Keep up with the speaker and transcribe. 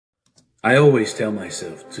I always tell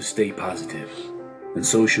myself to stay positive, and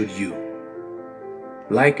so should you.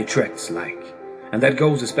 Like attracts like, and that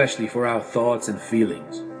goes especially for our thoughts and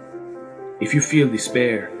feelings. If you feel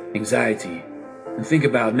despair, anxiety, and think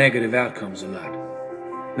about negative outcomes a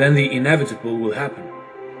lot, then the inevitable will happen,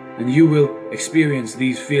 and you will experience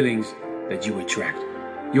these feelings that you attract.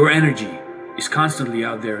 Your energy is constantly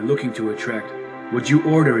out there looking to attract what you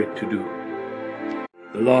order it to do.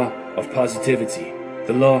 The law of positivity,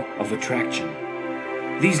 the law of attraction.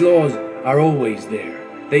 These laws are always there.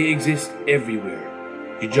 They exist everywhere.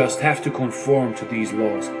 You just have to conform to these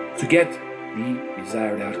laws to get the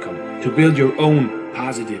desired outcome, to build your own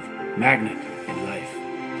positive magnet in life.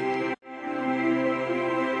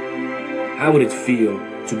 How would it feel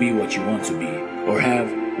to be what you want to be, or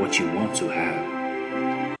have what you want to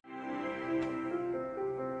have?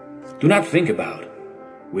 Do not think about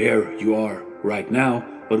where you are right now,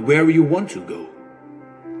 but where you want to go.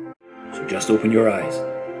 So just open your eyes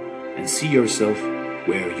and see yourself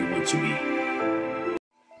where you want to be.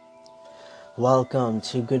 Welcome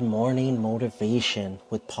to Good Morning Motivation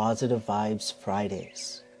with Positive Vibes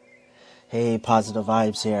Fridays. Hey, Positive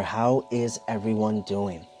Vibes here. How is everyone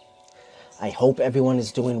doing? I hope everyone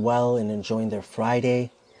is doing well and enjoying their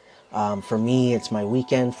Friday. For me, it's my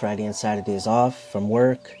weekend. Friday and Saturday is off from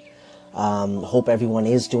work. Hope everyone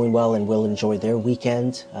is doing well and will enjoy their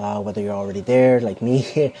weekend, whether you're already there like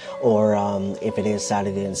me or if it is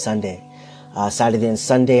Saturday and Sunday. Saturday and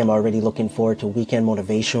Sunday, I'm already looking forward to weekend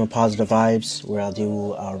motivation with Positive Vibes, where I'll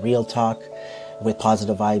do real talk with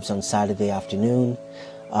Positive Vibes on Saturday afternoon,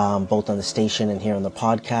 both on the station and here on the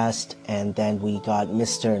podcast. And then we got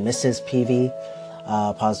Mr. and Mrs. PV,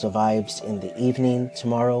 Positive Vibes in the evening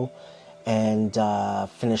tomorrow, and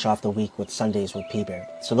finish off the week with Sundays with P-Bear.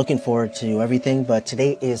 So looking forward to everything, but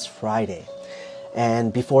today is Friday.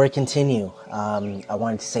 And before I continue, I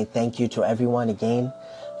wanted to say thank you to everyone again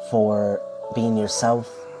for being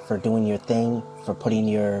yourself, for doing your thing, for putting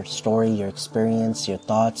your story, your experience, your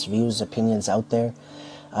thoughts, views, opinions out there.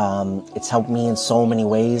 It's helped me in so many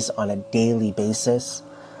ways on a daily basis.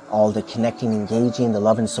 All the connecting, engaging, the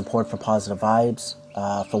love and support for Positive Vibes,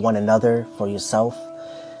 for one another, for yourself.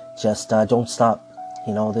 Just don't stop.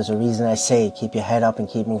 You know, there's a reason I say keep your head up and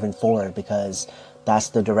keep moving forward, because that's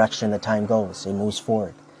the direction the time goes. It moves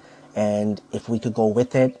forward. And if we could go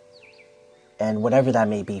with it, and whatever that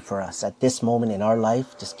may be for us at this moment in our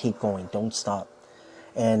life, just keep going. Don't stop.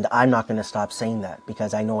 And I'm not going to stop saying that,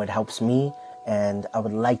 because I know it helps me, and I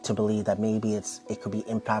would like to believe that maybe it could be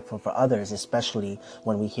impactful for others, especially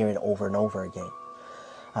when we hear it over and over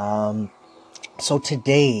again. So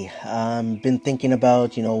today, been thinking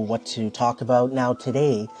about, what to talk about. Now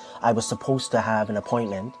today, I was supposed to have an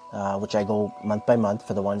appointment, which I go month by month.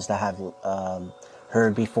 For the ones that have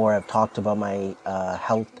heard before, I've talked about my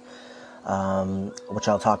health, which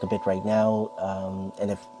I'll talk a bit right now,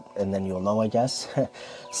 and then you'll know, I guess.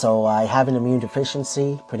 So I have an immune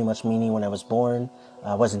deficiency, pretty much meaning when I was born,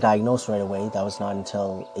 I wasn't diagnosed right away. That was not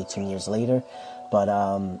until 18 years later. But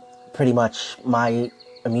pretty much my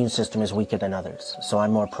immune system is weaker than others. So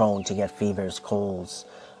I'm more prone to get fevers, colds,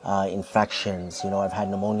 infections. I've had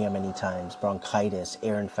pneumonia many times, bronchitis,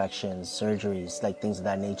 ear infections, surgeries, like things of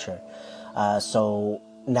that nature. So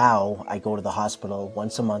now I go to the hospital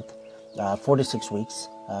once a month, 4 to 6 weeks.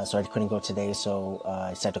 So I couldn't go today, so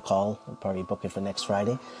I set a call. I'll probably book it for next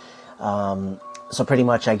Friday. So pretty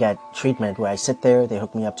much I get treatment where I sit there, they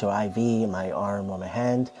hook me up to an IV in my arm or my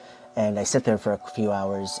hand, and I sit there for a few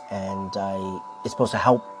hours, and it's supposed to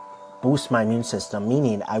help boost my immune system,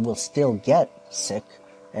 meaning I will still get sick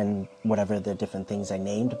and whatever the different things I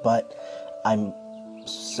named, but I'm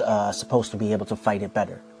supposed to be able to fight it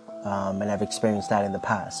better. And I've experienced that in the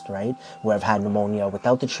past, right? Where I've had pneumonia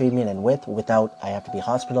without the treatment, and without I have to be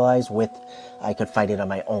hospitalized, I could fight it on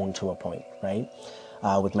my own to a point, right?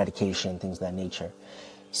 With medication, things of that nature.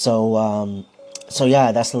 So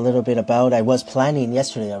yeah, that's a little bit about. I was planning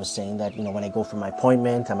yesterday. I was saying that when I go for my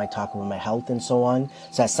appointment, I might talk about my health and so on.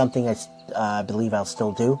 So that's something I believe I'll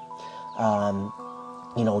still do.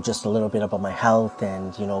 Just a little bit about my health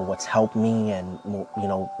and what's helped me, and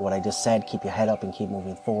what I just said. Keep your head up and keep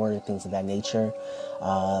moving forward. Things of that nature.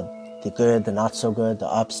 The good, the not so good, the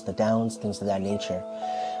ups, the downs, things of that nature.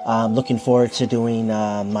 Looking forward to doing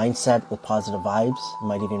mindset with Positive Vibes.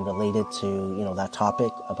 Might even relate it to that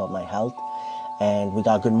topic about my health. And we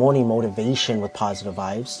got Good Morning Motivation with Positive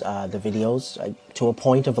Vibes, the videos, to a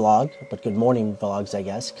point a vlog, but good morning vlogs, I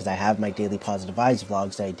guess, because I have my daily Positive Vibes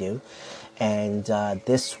vlogs that I do. And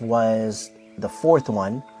this was the fourth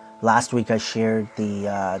one Last week I shared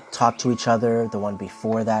the talk to each other. The one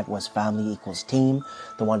before that was family equals team.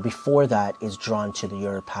 The one before that is drawn to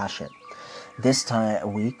your passion. This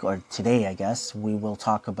week, or today I guess, we will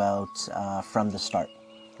talk about from the start,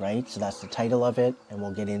 right? So that's the title of it, and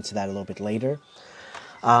we'll get into that a little bit later.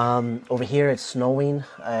 Over here it's snowing.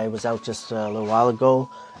 I was out just a little while ago.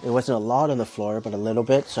 It wasn't a lot on the floor, but a little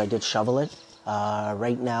bit, so I did shovel it.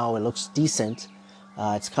 Right now it looks decent.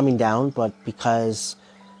 It's coming down, but because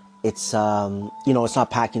it's it's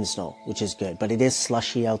not packing snow, which is good, but it is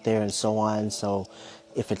slushy out there and so on. So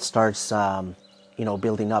if it starts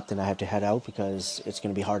building up, then I have to head out because it's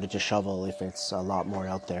going to be harder to shovel if it's a lot more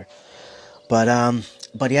out there.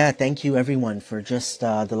 But yeah, thank you everyone for just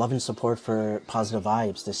the love and support for Positive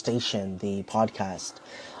Vibes, the station, the podcast,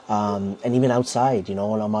 and even outside,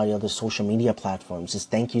 on my other social media platforms.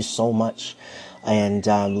 Just thank you so much, and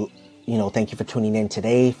thank you for tuning in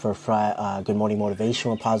today for Good Morning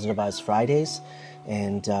Motivation with Positive Vibes Fridays,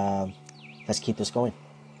 and let's keep this going.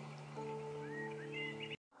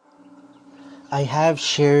 I have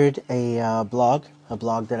shared a blog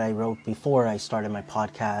that I wrote before I started my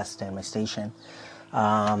podcast and my station,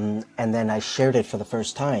 and then I shared it for the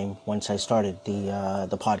first time once I started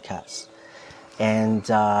the podcast. And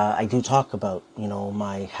I do talk about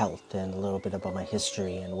my health and a little bit about my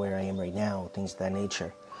history and where I am right now, things of that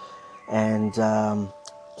nature. And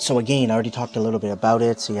so again, I already talked a little bit about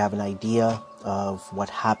it, so you have an idea of what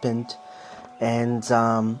happened. And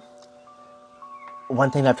one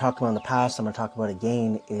thing I've talked about in the past, I'm going to talk about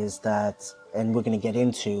again, is that, and we're going to get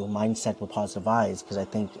into mindset with positive vibes, because I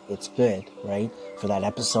think it's good, right, for that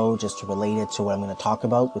episode, just to relate it to what I'm going to talk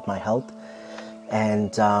about with my health.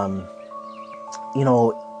 And,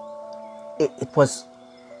 it was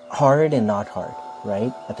hard and not hard,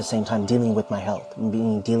 right, at the same time, dealing with my health,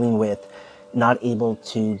 dealing with not able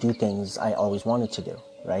to do things I always wanted to do,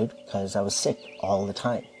 right, because I was sick all the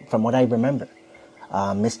time, from what I remember.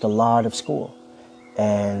 Missed a lot of school.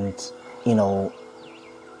 And,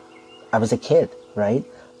 I was a kid, right?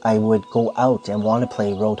 I would go out and want to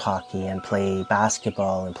play road hockey and play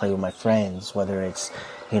basketball and play with my friends, whether it's,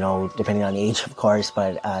 depending on age, of course,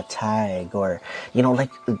 but tag or,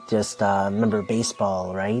 remember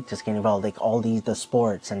baseball, right? Just getting involved, like all the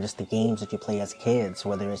sports and just the games that you play as kids,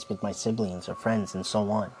 whether it's with my siblings or friends and so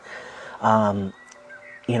on.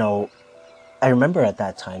 I remember at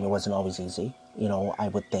that time it wasn't always easy. I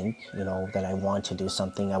would think, that I want to do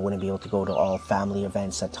something. I wouldn't be able to go to all family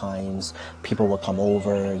events at times. People would come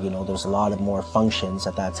over, there's a lot of more functions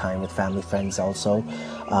at that time with family friends also.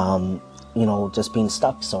 Just being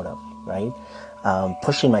stuck sort of, right?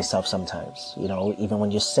 Pushing myself sometimes, even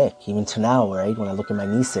when you're sick, even to now, right? When I look at my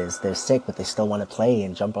nieces, they're sick, but they still want to play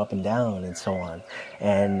and jump up and down and so on.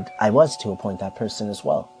 And I was to a point that person as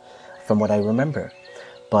well, from what I remember.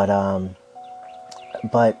 But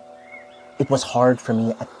it was hard for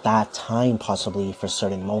me at that time, possibly for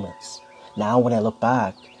certain moments. Now, when I look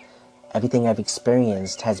back, everything I've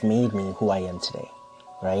experienced has made me who I am today,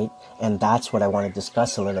 right? And that's what I want to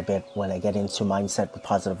discuss a little bit when I get into Mindset with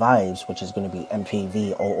Positive Vibes, which is going to be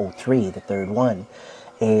MPV 003, the third one,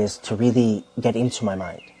 is to really get into my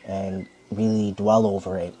mind and really dwell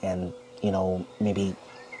over it and, maybe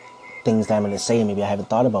things that I'm going to say maybe I haven't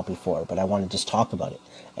thought about before, but I want to just talk about it.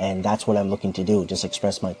 And that's what I'm looking to do, just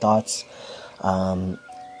express my thoughts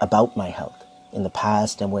about my health in the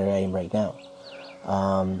past and where I am right now.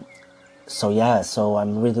 So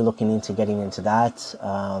I'm really looking into getting into that.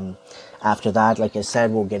 After that, like I said,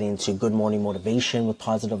 we'll get into Good Morning Motivation with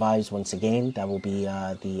Positive Vibes once again. That will be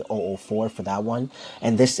the 004 for that one.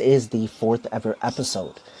 And this is the 4th ever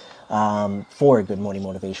episode for Good Morning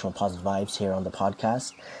Motivation with Positive Vibes here on the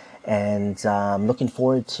podcast. And I'm looking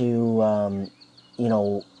forward to,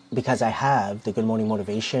 because I have the Good Morning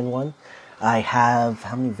Motivation one. I have,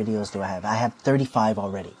 how many videos do I have? I have 35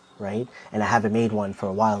 already, right? And I haven't made one for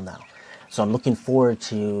a while now. So I'm looking forward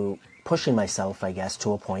to pushing myself, I guess,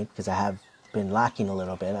 to a point, because I have been lacking a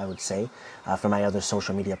little bit, I would say, for my other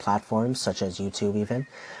social media platforms, such as YouTube even,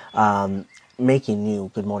 making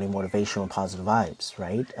new Good Morning Motivation and Positive Vibes,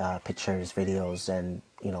 right? Pictures, videos, and,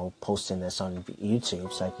 posting this on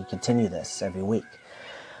YouTube so I can continue this every week.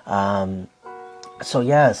 So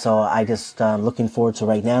I just looking forward to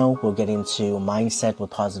right now. We'll get into Mindset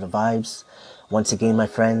with Positive Vibes. Once again, my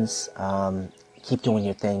friends, keep doing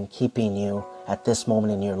your thing, keep being you at this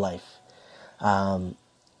moment in your life.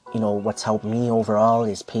 What's helped me overall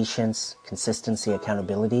is patience, consistency,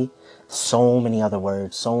 accountability. So many other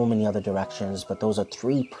words, so many other directions, but those are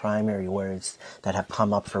 3 primary words that have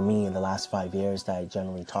come up for me in the last 5 years that I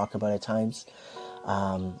generally talk about at times.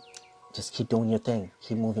 Just keep doing your thing,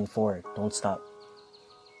 keep moving forward, don't stop.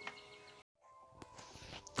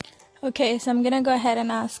 Okay, so I'm gonna go ahead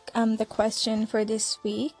and ask the question for this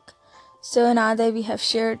week. So now that we have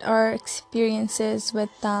shared our experiences with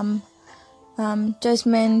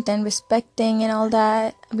judgment and respecting and all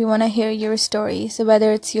that, we want to hear your story. So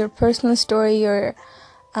whether it's your personal story or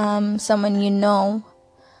someone you know,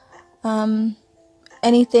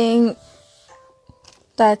 anything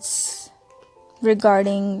that's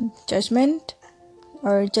regarding judgment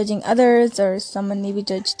or judging others, or someone maybe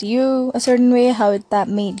judged you a certain way, how that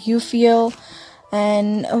made you feel,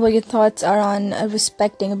 and what your thoughts are on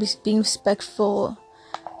respecting, being respectful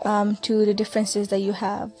to the differences that you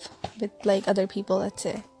have with like other people, let's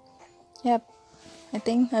say. Yep, I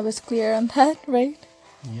think I was clear on that, right?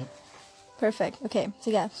 Yep. Perfect. Okay, so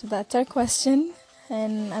yeah, so that's our question,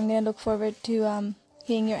 and I'm gonna look forward to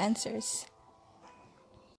hearing your answers.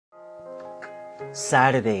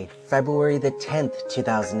 Saturday, February the 10th,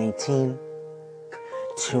 2018.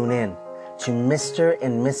 Tune in to Mr.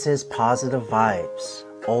 and Mrs. Positive Vibes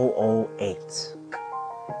 008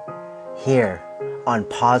 here on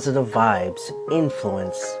Positive Vibes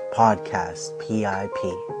Influence Podcast PIP.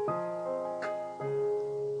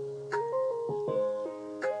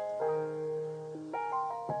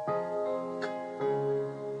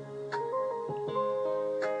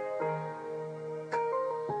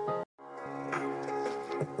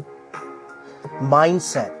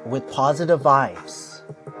 Mindset with Positive Vibes.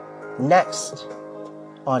 Next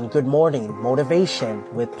on Good Morning Motivation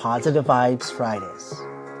with Positive Vibes Fridays.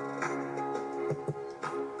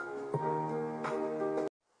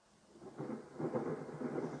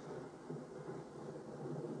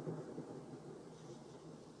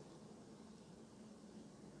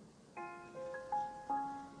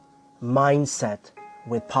 Mindset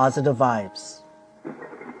with Positive Vibes.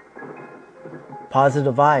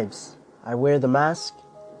 Positive Vibes. I wear the mask.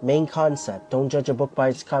 Main concept, don't judge a book by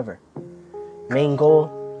its cover. Main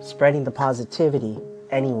goal, spreading the positivity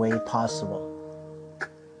any way possible.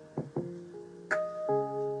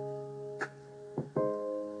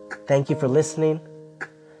 Thank you for listening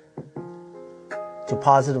to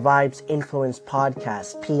Positive Vibes Influence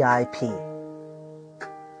Podcast, PIP.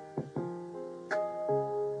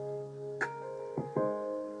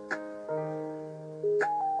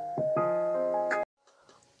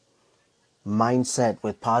 Mindset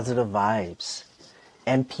with Positive Vibes,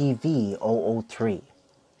 MPV 003,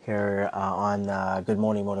 here on Good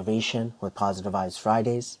Morning Motivation with Positive Vibes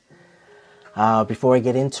Fridays. Before I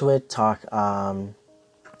get into it, talking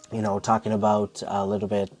about a little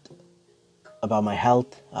bit about my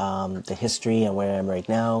health, the history and where I am right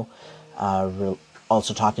now.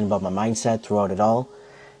 Also talking about my mindset throughout it all.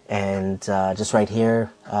 And just right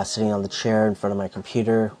here, sitting on the chair in front of my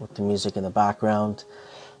computer with the music in the background,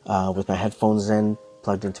 with my headphones in,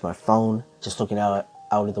 plugged into my phone, just looking out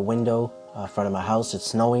of the window in front of my house. It's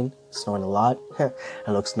snowing a lot. It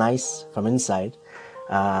looks nice from inside,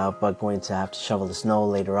 but going to have to shovel the snow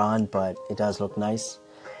later on, but it does look nice.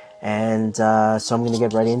 And so I'm going to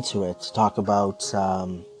get right into it to talk about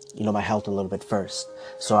my health a little bit first.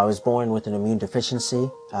 So I was born with an immune deficiency.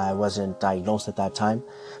 I wasn't diagnosed at that time,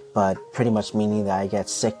 but pretty much meaning that I get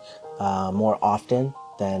sick more often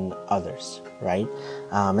than others, right?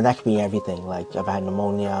 And that could be everything. Like I've had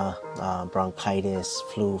pneumonia, bronchitis,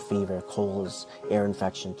 flu, fever, colds, ear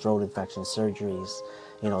infection, throat infection, surgeries,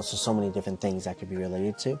 so many different things that could be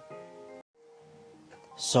related to.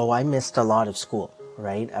 So I missed a lot of school,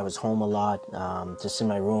 right? I was home a lot, just in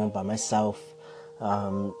my room by myself,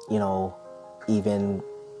 even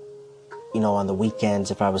on the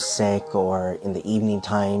weekends, if I was sick, or in the evening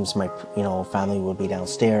times, my, family would be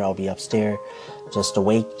downstairs, I'll be upstairs, just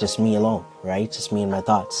awake, just me alone, right? Just me and my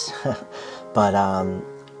thoughts. But,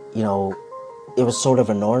 it was sort of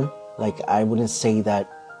a norm. Like, I wouldn't say that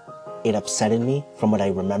it upsetted me from what I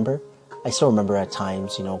remember. I still remember at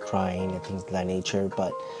times, crying and things of that nature,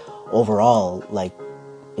 but overall, like,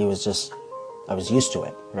 it was just, I was used to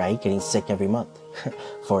it, right? Getting sick every month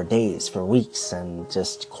for days, for weeks, and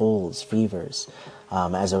just colds, fevers,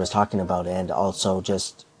 as I was talking about, and also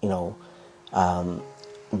just,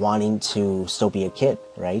 wanting to still be a kid,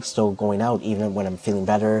 right? Still going out, even when I'm feeling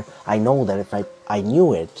better. I know that if I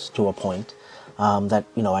knew it to a point, that,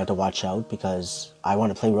 I had to watch out because I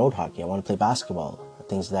want to play road hockey. I want to play basketball,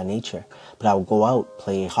 things of that nature. But I would go out,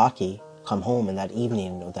 play hockey, come home, and that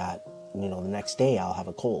evening or that, the next day I'll have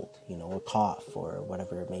a cold, or cough or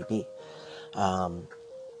whatever it may be.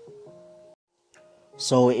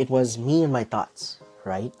 So it was me and my thoughts,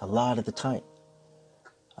 right? A lot of the time.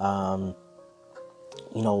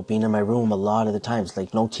 Being in my room a lot of the times,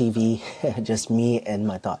 like no TV, just me and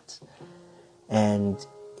my thoughts. And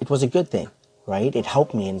it was a good thing, right? It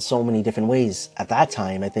helped me in so many different ways at that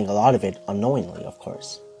time. I think a lot of it unknowingly, of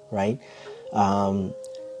course, right?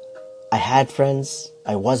 I had friends.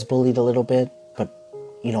 I was bullied a little bit, but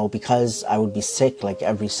because I would be sick like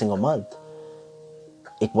every single month,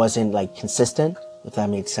 it wasn't like consistent, if that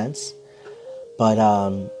made sense. But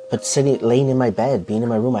laying in my bed, being in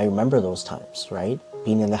my room, I remember those times, right?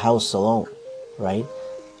 Being in the house alone, right?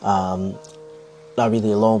 Not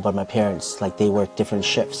really alone, but my parents, like, they worked different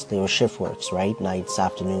shifts. They were shift works, right? Nights,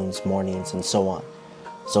 afternoons, mornings, and so on.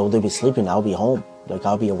 So they'll be sleeping, I'll be home. Like,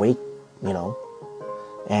 I'll be awake,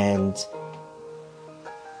 and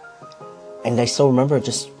I still remember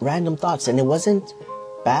just random thoughts, and it wasn't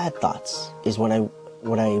bad thoughts, is what I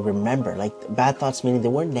remember. Like, bad thoughts meaning they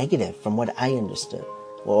weren't negative from what I understood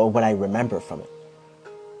or what I remember from it.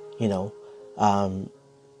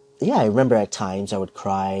 Yeah, I remember at times I would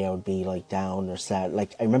cry, I would be like down or sad.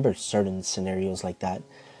 Like, I remember certain scenarios like that.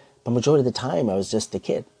 But majority of the time, I was just a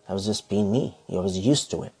kid. I was just being me. I was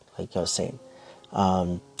used to it, like I was saying.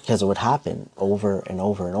 Because it would happen over and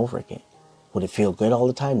over and over again. Would it feel good all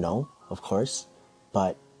the time? No, of course.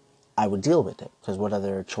 But I would deal with it, because what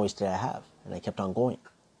other choice did I have? And I kept on going.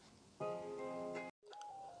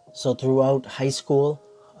 So throughout high school,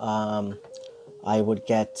 I would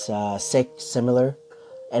get sick, similar.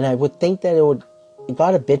 And I would think that it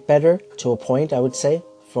got a bit better to a point, I would say,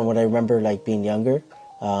 from what I remember, like, being younger,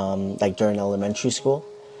 like during elementary school.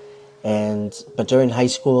 But during high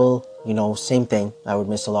school, same thing. I would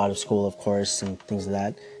miss a lot of school, of course, and things of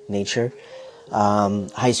that nature.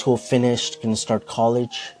 High school finished, gonna start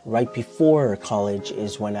college. Right before college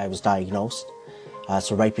is when I was diagnosed.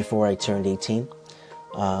 So right before I turned 18,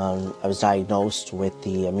 I was diagnosed with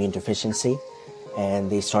the immune deficiency, and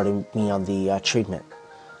they started me on the treatment.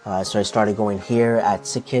 So I started going here at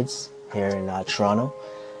Sick Kids here in Toronto,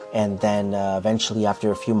 and then eventually after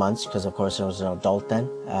a few months, because of course I was an adult then,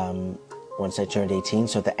 once I turned 18.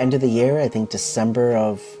 So at the end of the year, I think December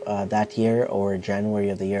of that year or January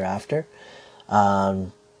of the year after,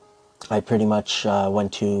 I pretty much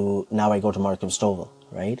now I go to Markham Stouffville,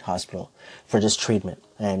 right, hospital, for this treatment.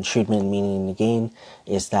 And treatment meaning, again,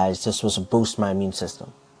 is that it's just supposed to boost my immune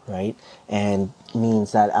system, right? And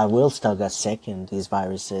means that I will still get sick and these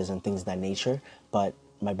viruses and things of that nature, but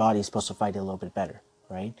my body is supposed to fight it a little bit better,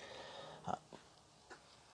 right?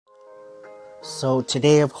 So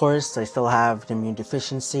today, of course, I still have the immune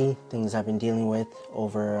deficiency, things I've been dealing with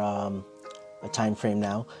over a time frame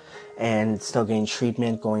now, and still getting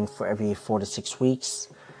treatment, going for every 4 to 6 weeks.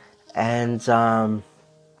 And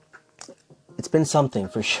it's been something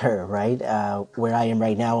for sure, right? Where I am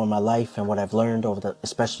right now in my life and what I've learned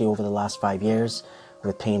especially over the last 5 years,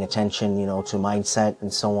 with paying attention, to mindset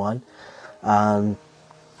and so on. I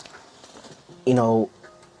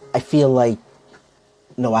feel like,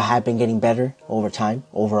 I have been getting better over time,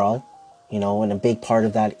 overall, and a big part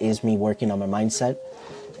of that is me working on my mindset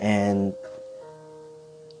and,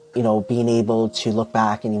 being able to look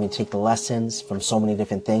back and even take the lessons from so many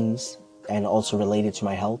different things and also related to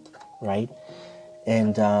my health, right?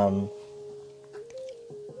 And,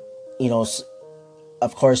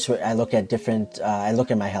 of course, I look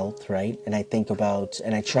at my health, right? And I think about,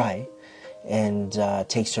 and I try and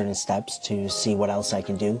take certain steps to see what else I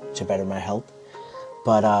can do to better my health.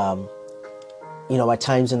 But, at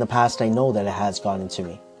times in the past, I know that it has gotten to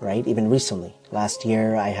me, right? Even recently. Last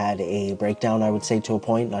year, I had a breakdown, I would say, to a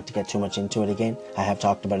point, not to get too much into it again. I have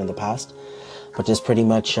talked about it in the past. But just pretty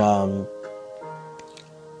much,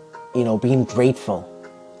 being grateful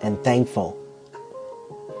and thankful,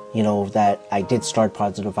 that I did start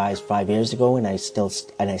Positive Vibes 5 years ago, and I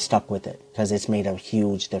stuck with it, because it's made a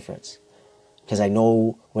huge difference. Because I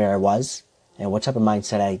know where I was and what type of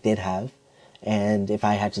mindset I did have, and if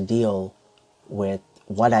I had to deal with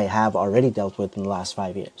what I have already dealt with in the last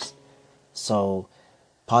 5 years. So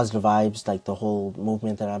Positive Vibes, like the whole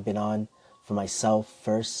movement that I've been on for myself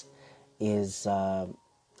first, is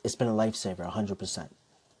it's been a lifesaver, 100%.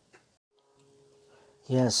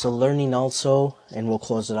 Yeah, so learning also, and we'll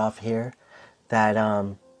close it off here, that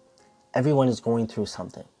everyone is going through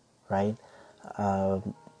something, right?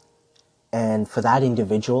 And for that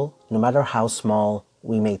individual, no matter how small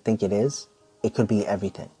we may think it is, it could be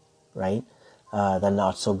everything, right? The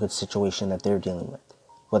not so good situation that they're dealing with.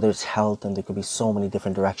 Whether it's health, and there could be so many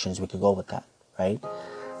different directions we could go with that, right?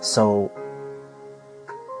 So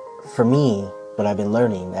for me, what I've been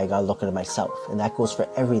learning, I gotta look at myself, and that goes for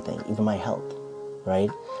everything, even my health, right?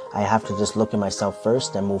 I have to just look at myself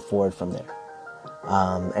first and move forward from there.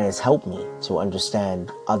 And it's helped me to understand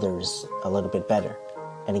others a little bit better.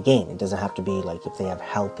 And again, it doesn't have to be like if they have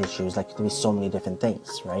health issues, like there could be so many different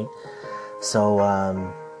things, right? So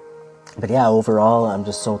But yeah, overall, I'm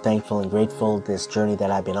just so thankful and grateful this journey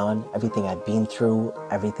that I've been on. Everything I've been through,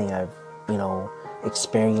 everything I've,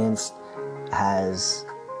 experienced has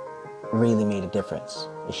really made a difference,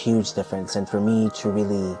 a huge difference. And for me to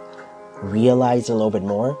really realize a little bit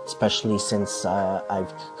more, especially since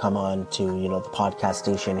I've come on to, the podcast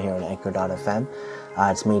station here on Anchor.fm,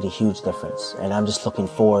 it's made a huge difference. And I'm just looking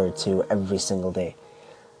forward to every single day,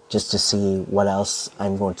 just to see what else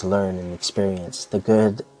I'm going to learn and experience. The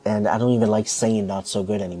good, and I don't even like saying not so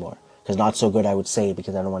good anymore. Because not so good I would say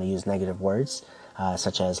because I don't want to use negative words,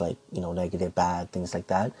 such as negative, bad, things like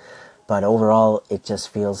that. But overall, it just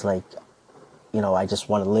feels like, I just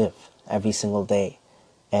want to live every single day.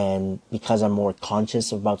 And because I'm more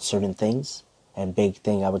conscious about certain things, and big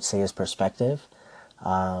thing I would say is perspective.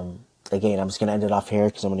 Again, I'm just going to end it off here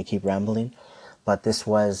because I'm going to keep rambling. But this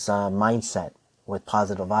was Mindset with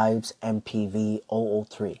Positive Vibes, MPV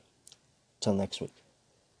 003. Till next week.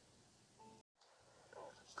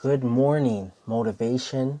 Good morning,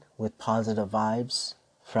 Motivation with Positive Vibes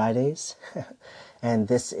Fridays. And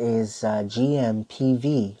this is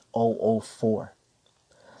GMPV 004.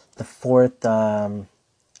 The fourth Good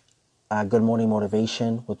Morning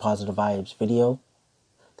Motivation with Positive Vibes video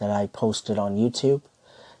that I posted on YouTube.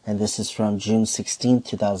 And this is from June 16th,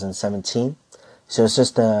 2017. So it's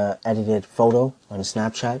just a edited photo on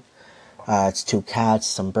Snapchat. It's two cats,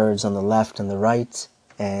 some birds on the left and the right.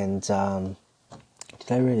 And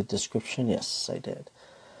did I write a description? Yes, I did.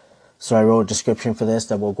 So I wrote a description for this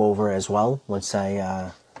that we'll go over as well once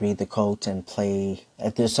I read the quote and play.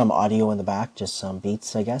 If there's some audio in the back, just some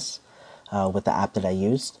beats, I guess, with the app that I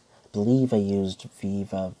used. I believe I used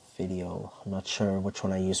Viva Video. I'm not sure which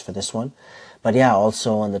one I used for this one. But yeah,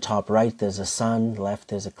 also on the top right, there's a sun, left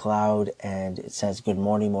there's a cloud, and it says Good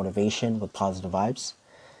Morning Motivation with Positive Vibes.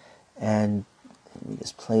 And let me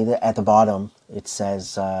just play that. At the bottom, it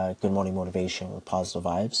says Good Morning Motivation with Positive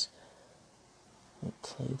Vibes. Let me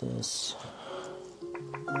play this.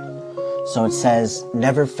 So it says,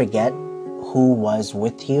 never forget who was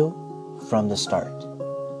with you from the start.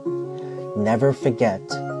 Never forget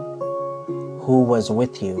who was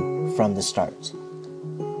with you from the start.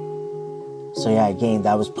 So yeah, again,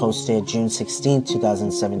 that was posted June 16th,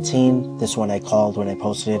 2017. This one I called when I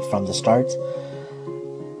posted it from the start.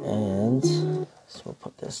 And so we'll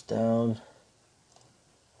put this down.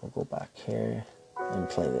 We'll go back here and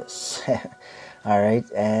play this. All right,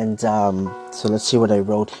 and so let's see what I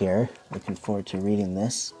wrote here. Looking forward to reading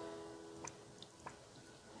this.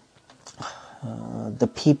 The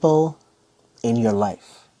people in your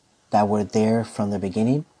life that were there from the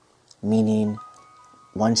beginning, meaning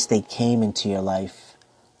once they came into your life,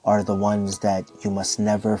 are the ones that you must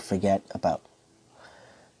never forget about.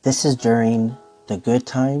 This is during the good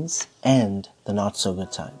times and the not so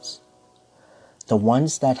good times. The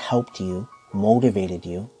ones that helped you, motivated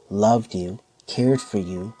you, loved you, cared for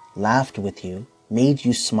you, laughed with you, made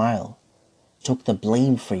you smile, took the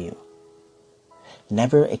blame for you,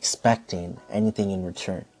 never expecting anything in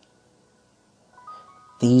return.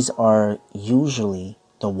 These are usually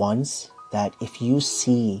the ones that if you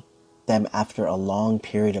see them after a long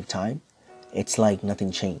period of time, it's like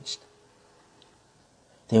nothing changed.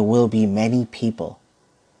 There will be many people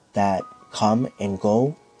that come and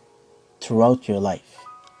go throughout your life.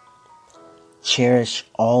 Cherish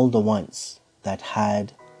all the ones that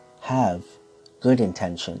have good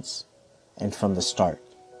intentions and from the start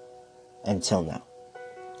until now.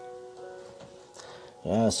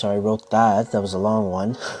 Yeah, so I wrote that. That was a long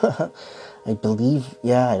one. I believe,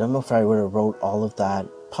 I don't know if I would have wrote all of that,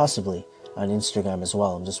 possibly, on Instagram as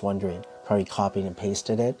well. I'm just wondering. Probably copied and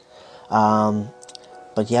pasted it.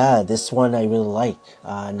 But yeah, this one I really like.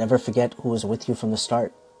 Never forget who was with you from the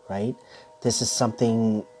start, right? This is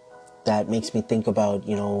something that makes me think about,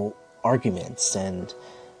 arguments and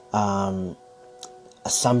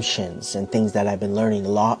assumptions and things that I've been learning a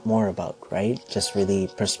lot more about, right? Just really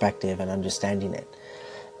perspective and understanding it.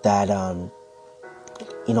 That,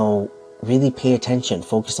 really pay attention,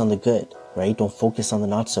 focus on the good, right? Don't focus on the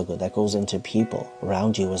not so good. That goes into people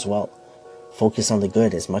around you as well. Focus on the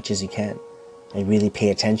good as much as you can and really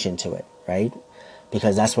pay attention to it, right?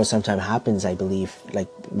 Because that's what sometimes happens, I believe, like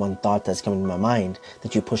one thought that's coming to my mind,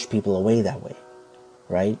 that you push people away that way,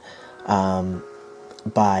 right?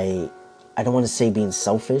 By, I don't want to say being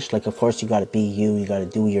selfish, like of course you got to be you got to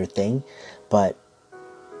do your thing, but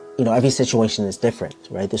every situation is different,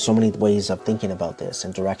 right? There's so many ways of thinking about this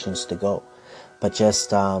and directions to go. But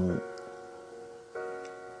just,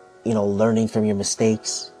 learning from your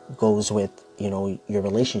mistakes goes with, your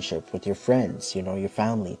relationship with your friends, your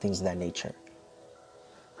family, things of that nature.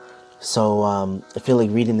 So I feel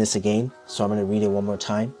like reading this again. So I'm going to read it one more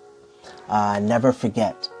time. Never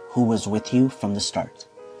forget who was with you from the start.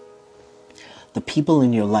 The people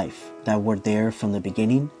in your life that were there from the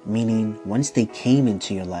beginning, meaning once they came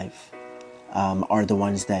into your life, are the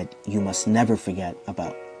ones that you must never forget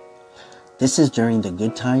about. This is during the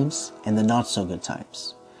good times and the not so good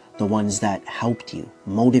times. The ones that helped you,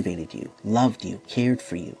 motivated you, loved you, cared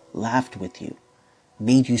for you, laughed with you,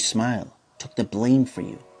 made you smile, took the blame for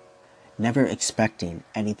you, never expecting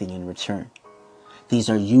anything in return. These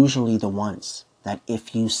are usually the ones that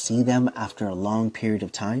if you see them after a long period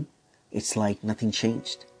of time, it's like nothing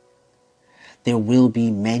changed. There will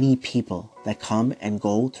be many people that come and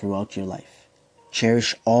go throughout your life.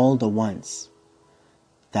 Cherish all the ones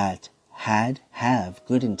that have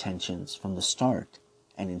good intentions from the start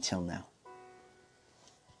and until now.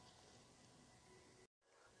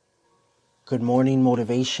 Good morning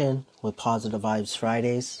motivation with Positive Vibes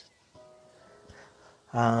Fridays.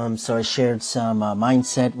 So I shared some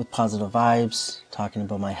mindset with Positive Vibes, talking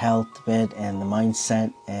about my health a bit and the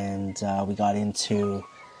mindset, and we got into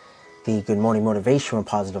the Good Morning Motivation with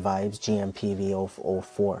Positive Vibes, GMPV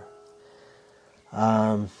 04.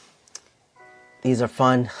 These are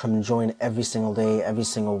fun. I'm enjoying every single day, every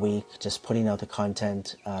single week, just putting out the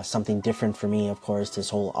content. Something different for me, of course, this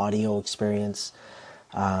whole audio experience,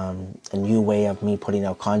 a new way of me putting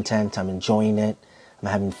out content. I'm enjoying it. I'm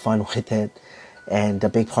having fun with it. And a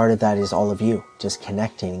big part of that is all of you, just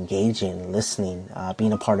connecting, engaging, listening,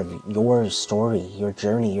 being a part of your story, your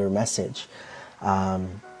journey, your message.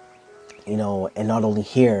 And not only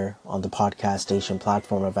here on the podcast station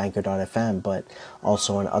platform of Anchor.fm, but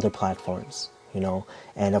also on other platforms,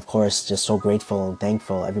 and of course, just so grateful and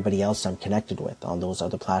thankful everybody else I'm connected with on those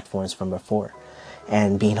other platforms from before,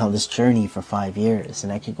 and being on this journey for 5 years,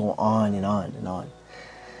 and I could go on and on and on.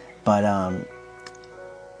 But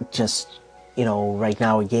just right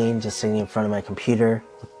now again, just sitting in front of my computer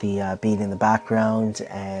with the beat in the background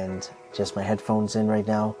and just my headphones in right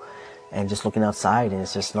now, and just looking outside, and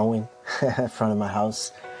it's just snowing in front of my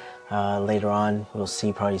house. Later on, we'll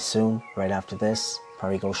see probably soon, right after this,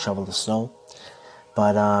 probably go shovel the snow.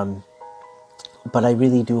 But I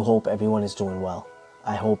really do hope everyone is doing well.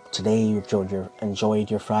 I hope today you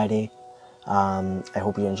enjoyed your Friday. I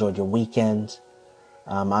hope you enjoyed your weekend.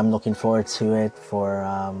 I'm looking forward to it for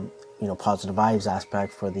Positive Vibes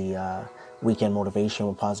aspect, for the weekend motivation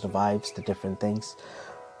with Positive Vibes, the different things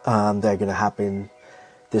that are going to happen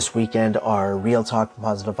this weekend are Real Talk with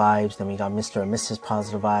Positive Vibes, then we got Mr. and Mrs.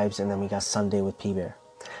 Positive Vibes, and then we got Sunday with P-Bear.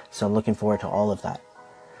 So I'm looking forward to all of that.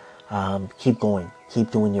 Keep going.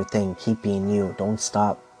 Keep doing your thing. Keep being you. Don't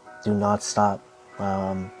stop. Do not stop.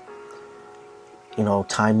 Time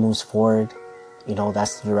moves forward.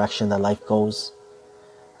 That's the direction that life goes.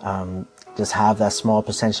 Just have that small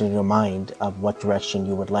percentage in your mind of what direction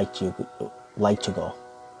you would like to go.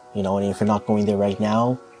 And if you're not going there right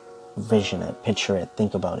now, vision it, picture it,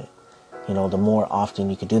 think about it. The more often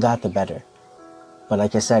you could do that, the better. But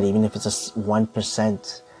like I said, even if it's a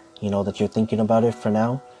 1%, that you're thinking about it for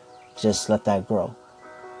now, just let that grow.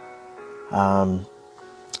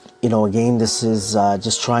 Again, this is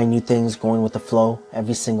just trying new things, going with the flow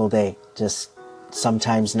every single day. Just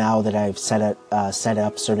sometimes now that I've set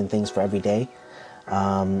up certain things for every day,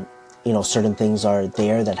 certain things are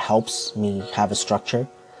there that helps me have a structure.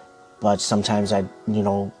 But sometimes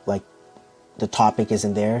like the topic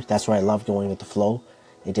isn't there. That's why I love going with the flow.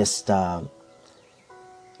 It just, I'm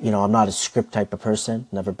not a script type of person.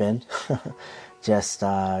 Never been. Just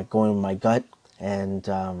going with my gut. And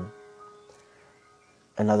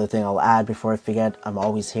another thing I'll add before I forget, I'm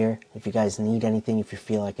always here. If you guys need anything, if you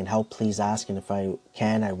feel I can help, please ask. And if I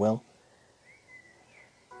can, I will.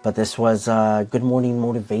 But this was Good Morning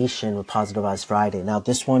Motivation with Positive Vibes Friday. Now,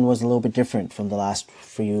 this one was a little bit different from the last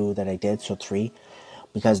few that I did, so 3,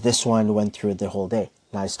 because this one went through the whole day.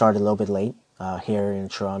 Now, I started a little bit late. Here in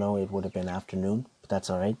Toronto, it would have been afternoon, but that's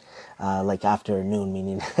all right. Like afternoon,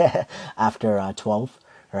 meaning after 12,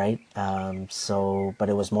 right? But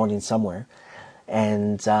it was morning somewhere.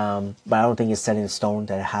 And but I don't think it's set in stone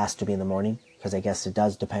that it has to be in the morning, because I guess it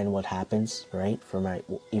does depend what happens, right?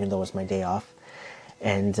 Even though it's my day off.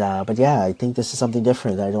 And but yeah, I think this is something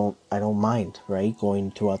different. I don't mind, right, going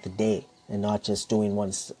throughout the day and not just doing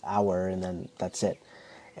 1 hour and then that's it,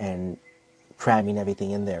 and cramming everything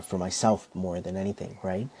in there for myself more than anything,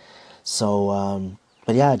 right? So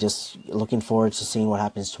but yeah, just looking forward to seeing what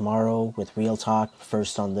happens tomorrow with Real Talk.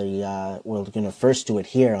 First on the we're gonna first do it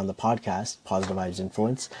here on the podcast, Positive Vibes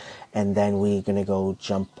Influence, and then we're gonna go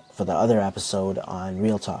jump for the other episode on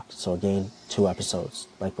Real Talk. So again, 2 episodes,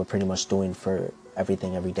 like we're pretty much doing for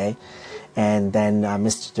everything every day. And then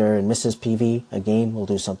Mr. and Mrs. PV, again, we'll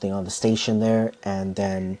do something on the station there. And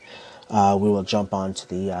then we will jump on to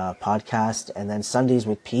the podcast, and then Sundays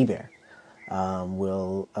with P-Bear. I'm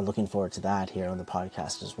looking forward to that here on the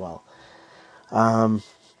podcast as well.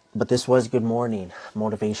 But this was Good Morning,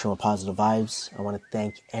 Motivational Positive Vibes. I want to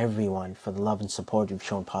thank everyone for the love and support you've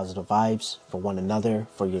shown Positive Vibes, for one another,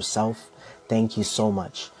 for yourself. Thank you so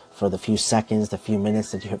much for the few seconds, the few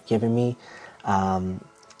minutes that you have given me.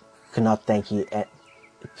 Could not thank you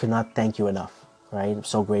enough, right? I'm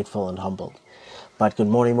so grateful and humbled. But Good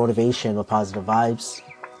Morning Motivation with Positive Vibes,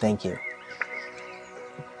 thank you.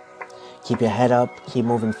 Keep your head up, keep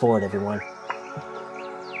moving forward, everyone.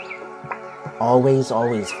 Always,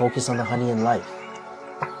 always focus on the honey in life.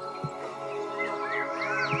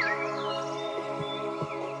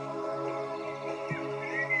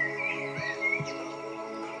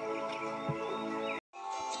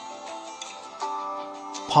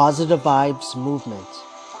 Positive Vibes Movement.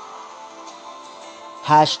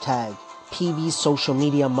 Hashtag PV Social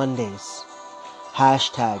Media Mondays.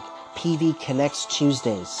 Hashtag PV Connects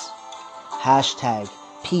Tuesdays. Hashtag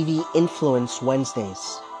PV Influence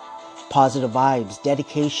Wednesdays. Positive Vibes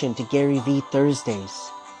Dedication to Gary V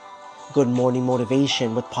Thursdays. Good Morning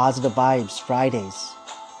Motivation with Positive Vibes Fridays.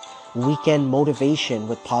 Weekend Motivation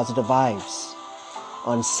with Positive Vibes.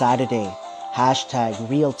 On Saturday, hashtag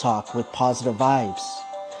Real Talk with Positive Vibes.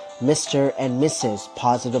 Mr. and Mrs.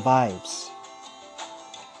 Positive Vibes.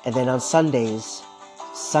 And then on Sundays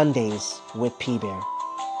with P-Bear.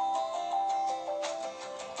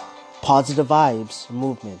 Positive Vibes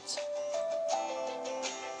Movement.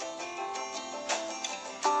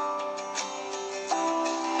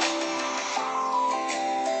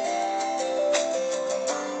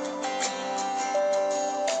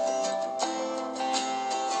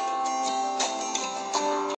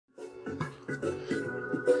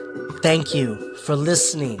 Thank you for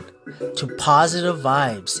listening to Positive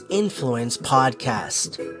Vibes Influence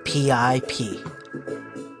Podcast, PIP.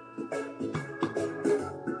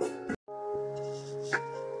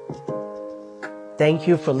 Thank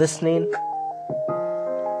you for listening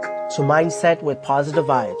to Mindset with Positive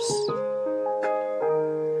Vibes.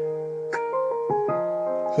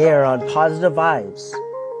 Here on Positive Vibes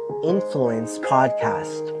Influence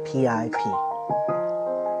Podcast, PIP.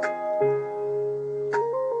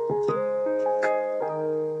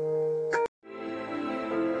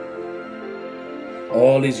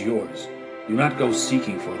 All is yours. Do not go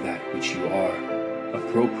seeking for that which you are.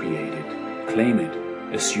 Appropriate it, claim it,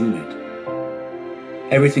 assume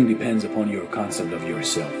it. Everything depends upon your concept of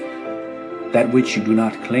yourself. That which you do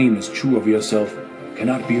not claim as true of yourself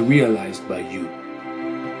cannot be realized by you.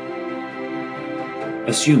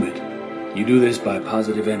 Assume it. You do this by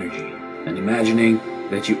positive energy and imagining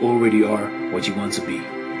that you already are what you want to be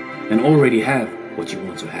and already have what you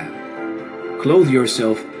want to have. Clothe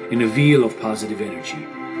yourself in a veil of positive energy,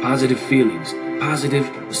 positive feelings, positive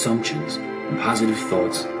assumptions, and positive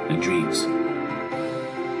thoughts and dreams.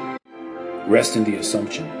 Rest in the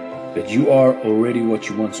assumption that you are already what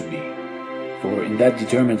you want to be, for in that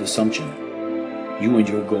determined assumption, you and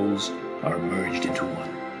your goals are merged into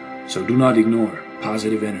one. So do not ignore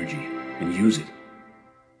positive energy and use it.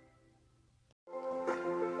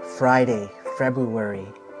 Friday, February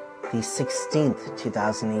the 16th,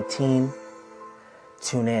 2018.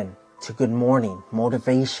 Tune in to Good Morning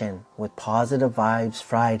Motivation with Positive Vibes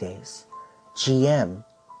Fridays, GM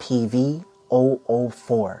PV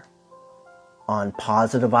 004, on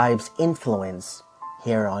Positive Vibes Influence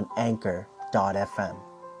here on Anchor.fm.